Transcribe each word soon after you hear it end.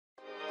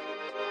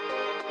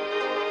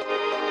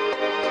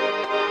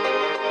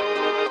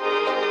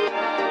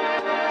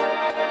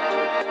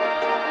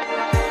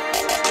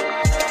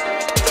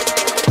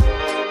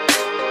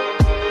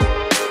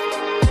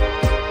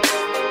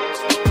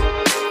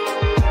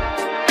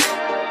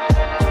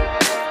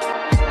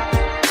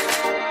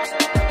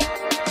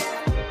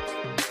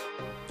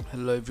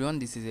everyone,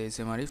 this is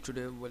ASM Arif.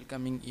 Today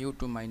welcoming you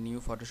to my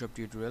new Photoshop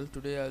tutorial.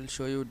 Today I'll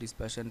show you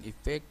dispersion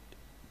effect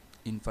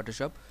in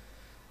Photoshop.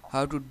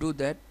 How to do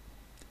that?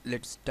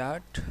 Let's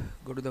start.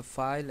 Go to the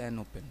file and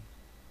open.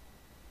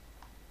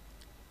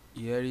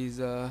 Here is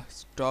a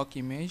stock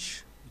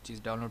image which is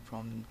download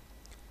from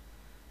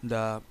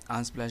the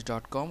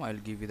unsplash.com.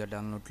 I'll give you the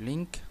download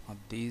link of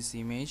this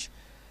image.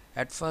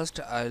 At first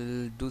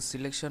I'll do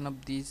selection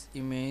of this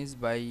image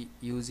by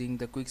using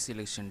the quick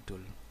selection tool.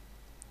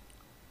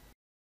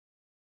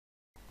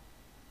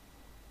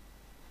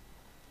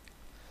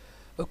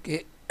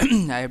 Okay,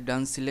 I have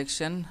done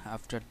selection.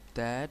 After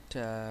that,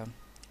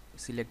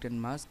 select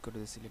and mask. Go to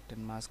the select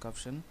and mask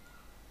option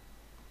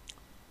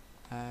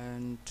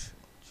and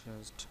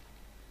just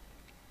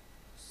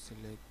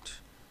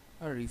select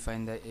or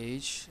refine the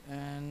edge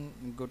and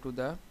go to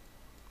the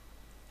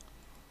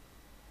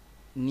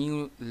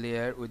new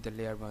layer with the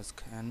layer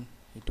mask and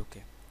hit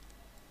OK.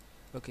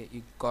 Okay,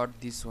 you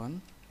got this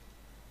one.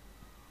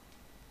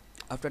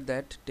 After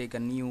that, take a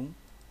new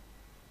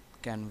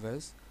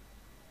canvas.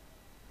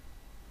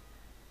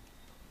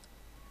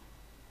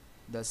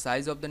 The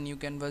size of the new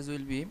canvas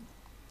will be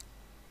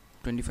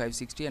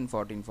 2560 and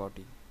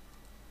 1440.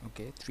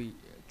 Okay,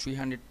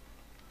 300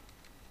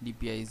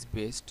 dpi is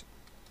best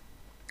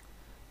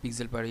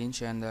pixel per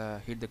inch, and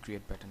hit the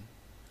create button.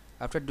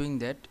 After doing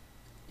that,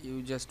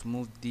 you just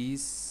move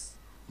this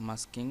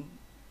masking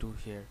to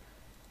here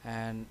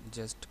and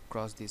just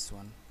cross this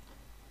one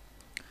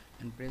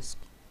and press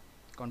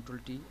Ctrl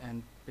T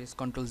and press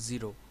Ctrl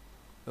 0.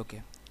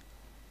 Okay,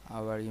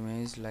 our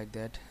image like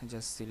that.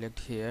 Just select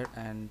here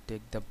and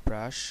take the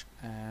brush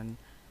and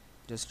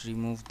just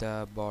remove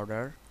the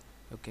border.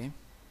 Okay,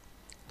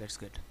 that's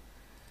good.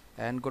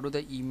 And go to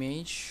the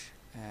image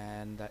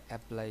and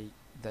apply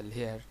the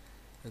layer.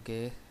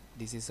 Okay,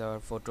 this is our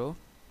photo,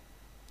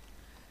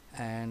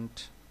 and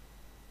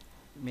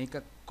make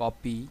a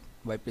copy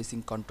by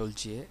pressing Ctrl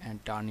J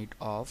and turn it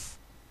off,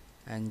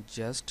 and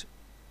just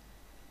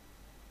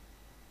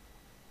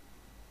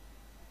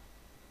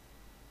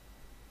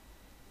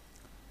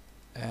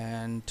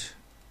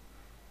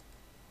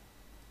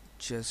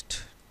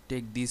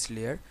take this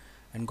layer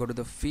and go to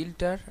the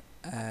filter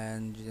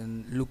and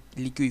then look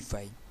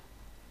liquify.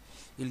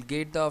 You'll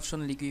get the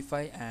option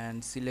liquify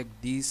and select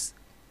this,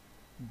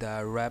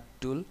 the wrap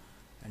tool,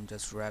 and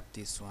just wrap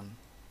this one.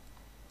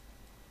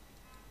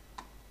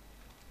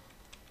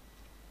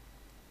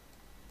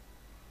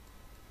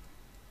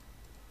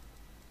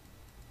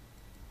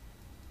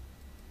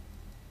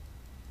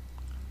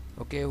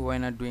 Okay,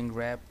 when I'm doing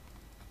wrap,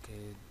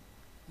 okay,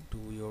 do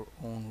your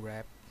own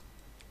wrap.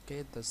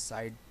 Okay, the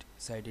side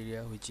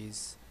area which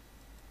is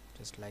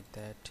just like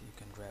that, you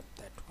can wrap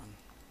that one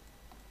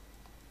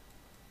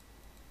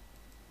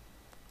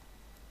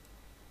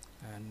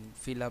and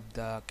fill up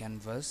the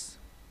canvas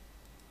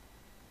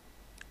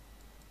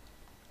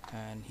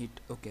and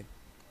hit OK.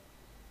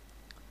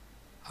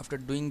 After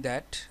doing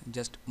that,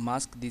 just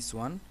mask this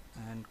one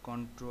and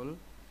Ctrl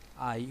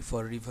I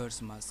for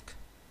reverse mask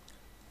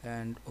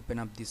and open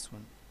up this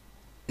one.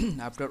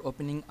 After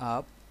opening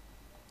up,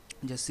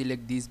 just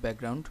select this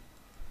background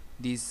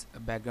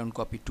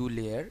copy to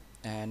layer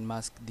and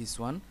mask this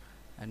one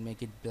and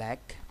make it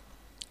black.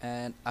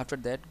 And after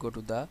that, go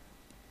to the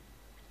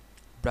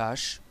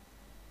brush,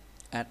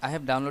 and I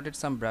have downloaded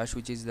some brush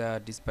which is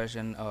the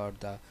dispersion or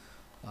the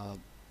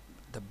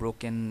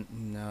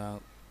broken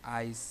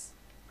eyes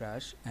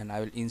brush, and I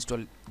will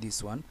install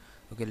this one.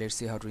 Okay, let's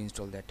see how to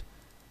install that.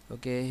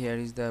 Okay, here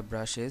is the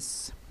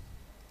brushes,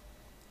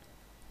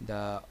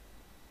 the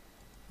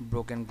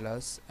broken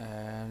glass,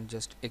 and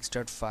just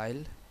extract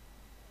file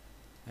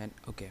and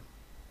okay,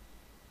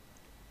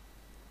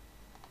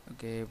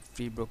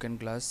 free broken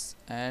glass,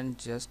 and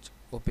just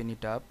open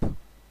it up.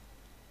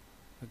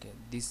 Okay,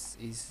 this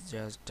is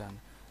just done.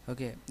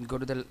 Okay, go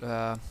to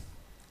the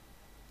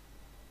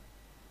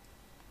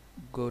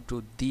go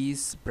to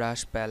this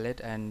brush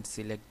palette and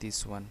select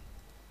this one.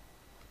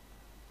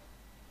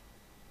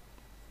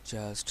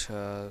 Just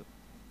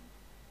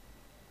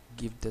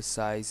give the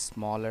size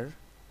smaller,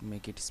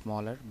 make it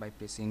smaller by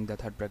pressing the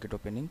third bracket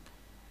opening,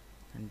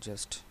 and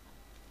just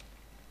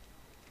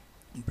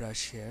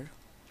brush here.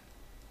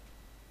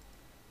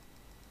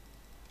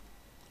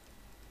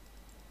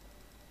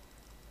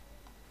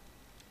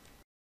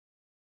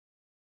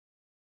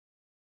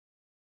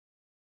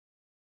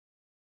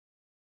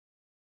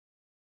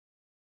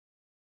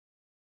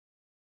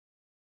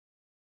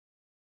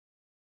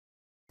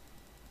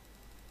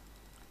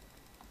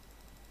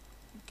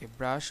 Okay,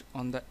 brush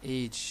on the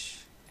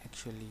edge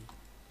actually.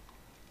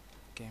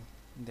 Okay,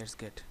 that's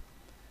good.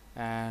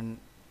 And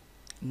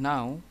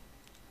now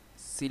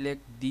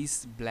select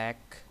this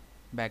black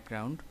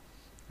background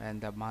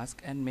and the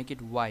mask and make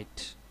it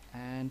white,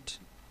 and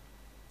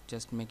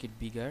just make it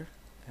bigger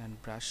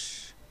and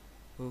brush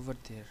over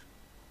there,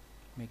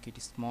 make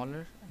it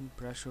smaller and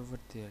brush over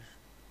there,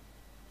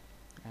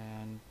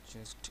 and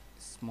just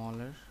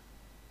smaller,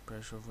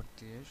 brush over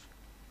there,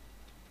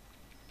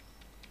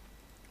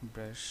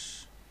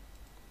 brush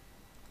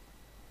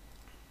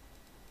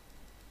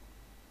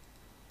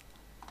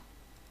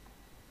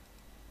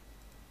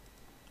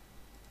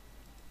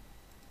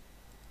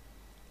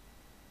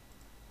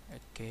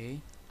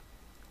Okay,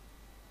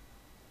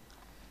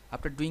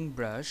 after doing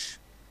brush,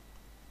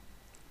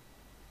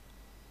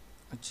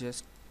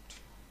 just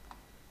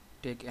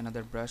take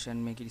another brush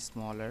and make it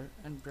smaller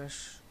and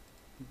brush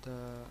the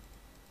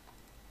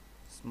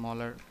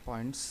smaller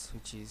points,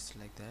 which is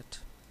like that.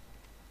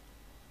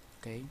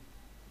 Okay,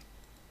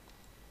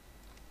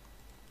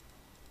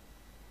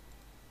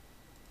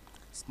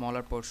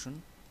 smaller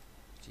portion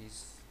which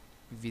is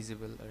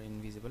visible or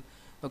invisible.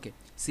 Okay,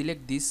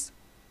 select this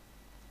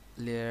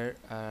layer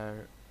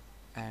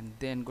and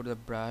then go to the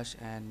brush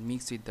and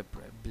mix with the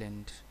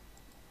blend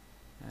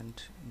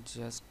and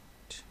just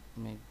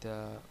make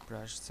the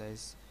brush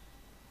size.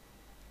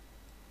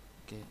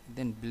 Okay,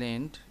 then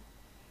blend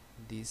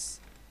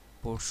this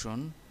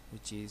portion,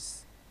 which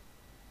is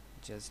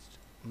just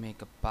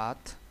make a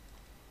path.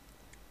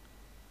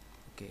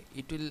 Okay,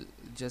 it will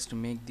just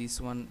make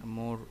this one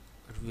more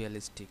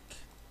realistic.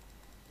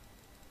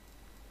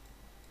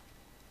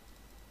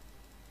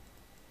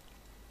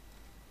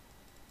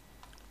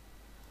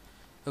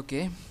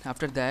 Okay,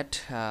 after that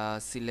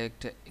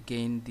select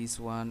again this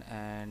one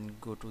and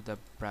go to the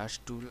brush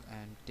tool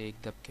and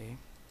take the okay,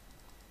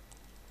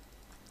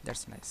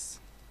 that's nice.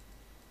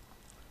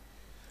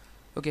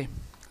 Okay,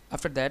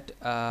 after that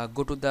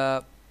go to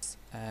the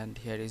and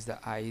here is the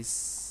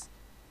eyes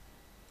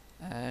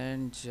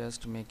and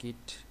just make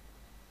it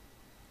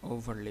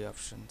overlay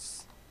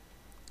options.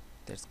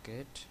 That's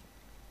good.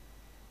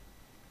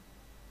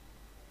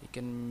 You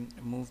can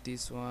move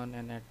this one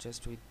and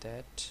adjust with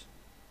that.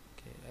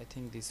 Okay, I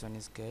think this one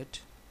is good.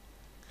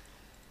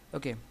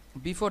 Okay,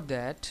 before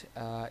that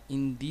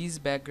in this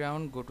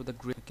background go to the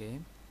grid. Okay,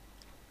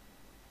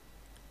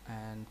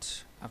 and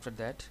after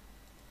that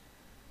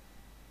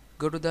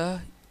go to the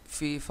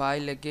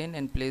file again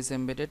and place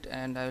embedded,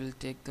 and I will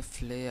take the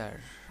flare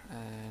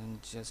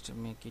and just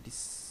make it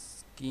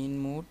skin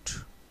mode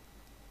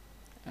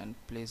and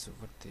place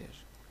over there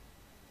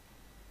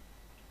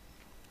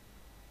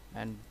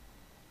and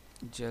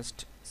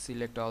just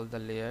select all the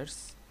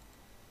layers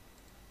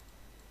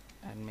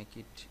and make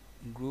it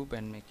group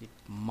and make it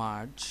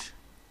merge,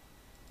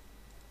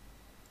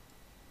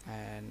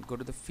 and go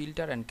to the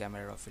filter and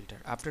camera raw filter.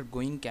 After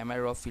going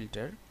camera raw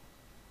filter,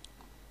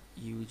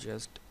 you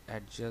just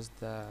adjust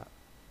the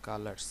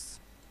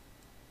colors.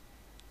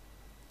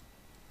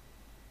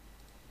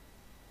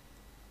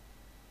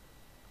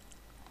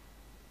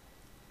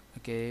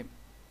 Okay,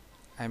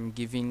 I'm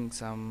giving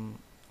some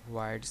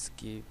whites,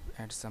 give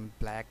and some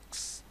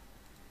blacks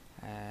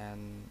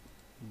and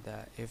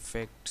the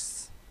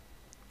effects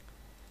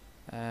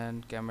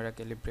and camera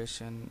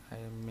calibration. I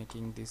am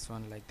making this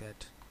one like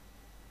that.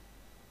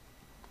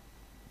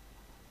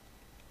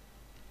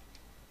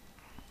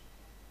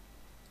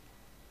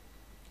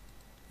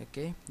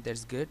 Okay,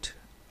 that's good.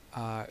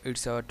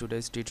 It's our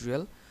today's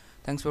tutorial.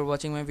 Thanks for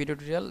watching my video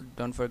tutorial.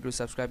 Don't forget to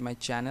subscribe my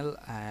channel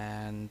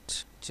and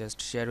just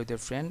share with your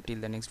friend. Till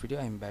the next video,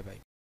 I'm bye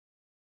bye.